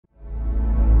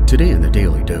Today in the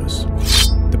Daily Dose,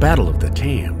 the Battle of the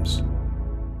Thames.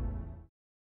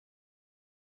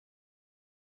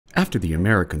 After the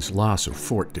Americans' loss of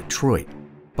Fort Detroit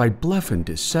by bluff and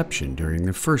deception during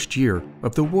the first year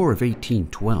of the War of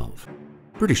 1812,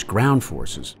 British ground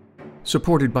forces,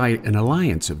 supported by an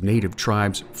alliance of native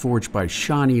tribes forged by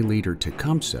Shawnee leader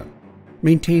Tecumseh,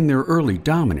 maintained their early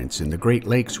dominance in the Great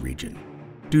Lakes region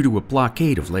due to a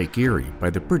blockade of Lake Erie by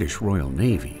the British Royal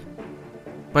Navy.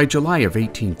 By July of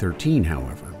 1813,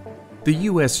 however, the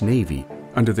U.S. Navy,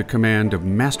 under the command of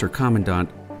Master Commandant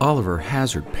Oliver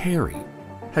Hazard Perry,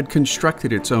 had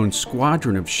constructed its own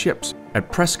squadron of ships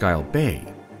at Presque Isle Bay,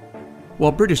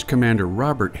 while British Commander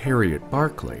Robert Heriot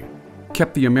Barclay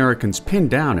kept the Americans pinned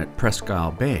down at Presque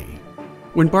Isle Bay.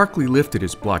 When Barclay lifted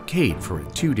his blockade for a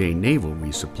 2-day naval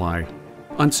resupply,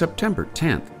 on September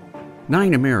 10th,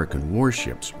 9 American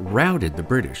warships routed the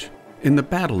British in the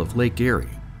Battle of Lake Erie,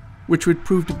 which would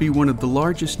prove to be one of the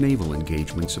largest naval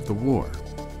engagements of the war.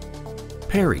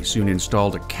 Perry soon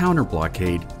installed a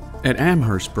counter-blockade at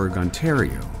Amherstburg,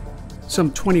 Ontario,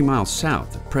 some 20 miles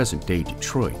south of present-day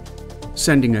Detroit,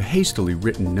 sending a hastily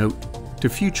written note to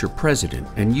future President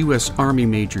and U.S. Army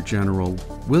Major General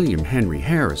William Henry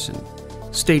Harrison,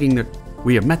 stating that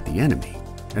we have met the enemy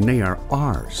and they are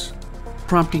ours,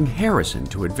 prompting Harrison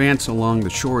to advance along the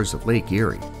shores of Lake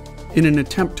Erie in an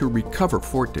attempt to recover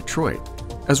Fort Detroit,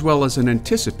 as well as an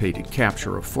anticipated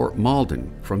capture of Fort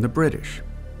Malden from the British.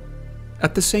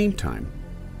 At the same time,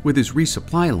 with his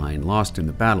resupply line lost in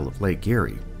the Battle of Lake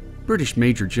Erie, British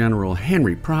Major General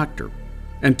Henry Proctor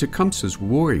and Tecumseh's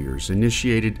warriors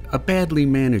initiated a badly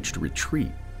managed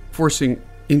retreat, forcing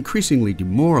increasingly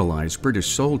demoralized British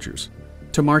soldiers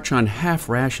to march on half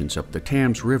rations up the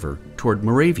Thames River toward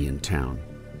Moraviantown,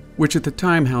 which at the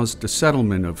time housed a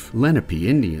settlement of Lenape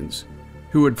Indians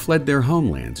who had fled their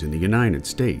homelands in the United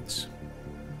States.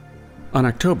 On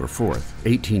October 4,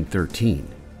 1813,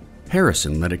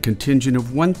 Harrison led a contingent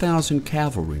of 1,000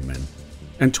 cavalrymen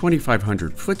and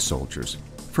 2,500 foot soldiers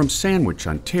from Sandwich,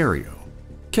 Ontario,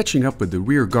 catching up with the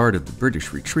rear guard of the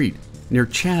British retreat near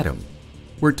Chatham,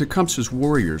 where Tecumseh's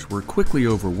warriors were quickly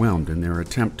overwhelmed in their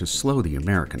attempt to slow the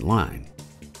American line.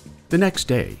 The next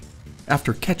day,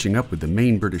 after catching up with the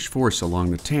main British force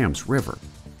along the Thames River,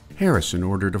 Harrison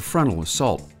ordered a frontal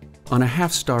assault on a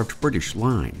half-starved British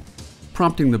line,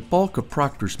 prompting the bulk of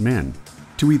Proctor's men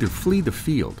to either flee the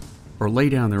field or lay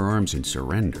down their arms in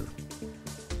surrender.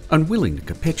 Unwilling to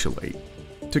capitulate,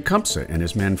 Tecumseh and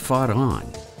his men fought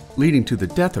on, leading to the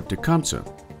death of Tecumseh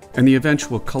and the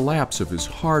eventual collapse of his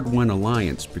hard-won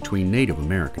alliance between Native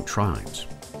American tribes.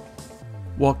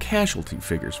 While casualty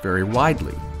figures vary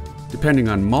widely, depending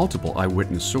on multiple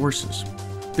eyewitness sources,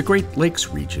 the Great Lakes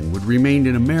region would remain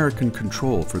in American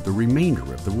control for the remainder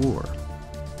of the war,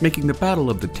 making the Battle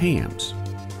of the Thames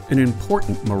an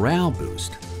important morale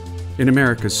boost in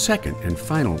America's second and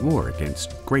final war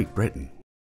against Great Britain.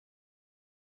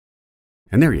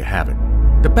 And there you have it,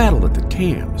 the Battle of the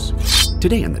Thames,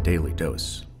 today in the Daily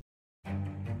Dose.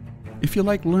 If you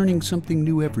like learning something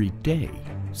new every day,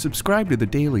 subscribe to the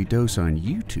Daily Dose on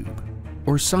YouTube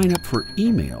or sign up for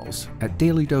emails at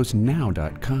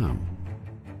dailydosenow.com.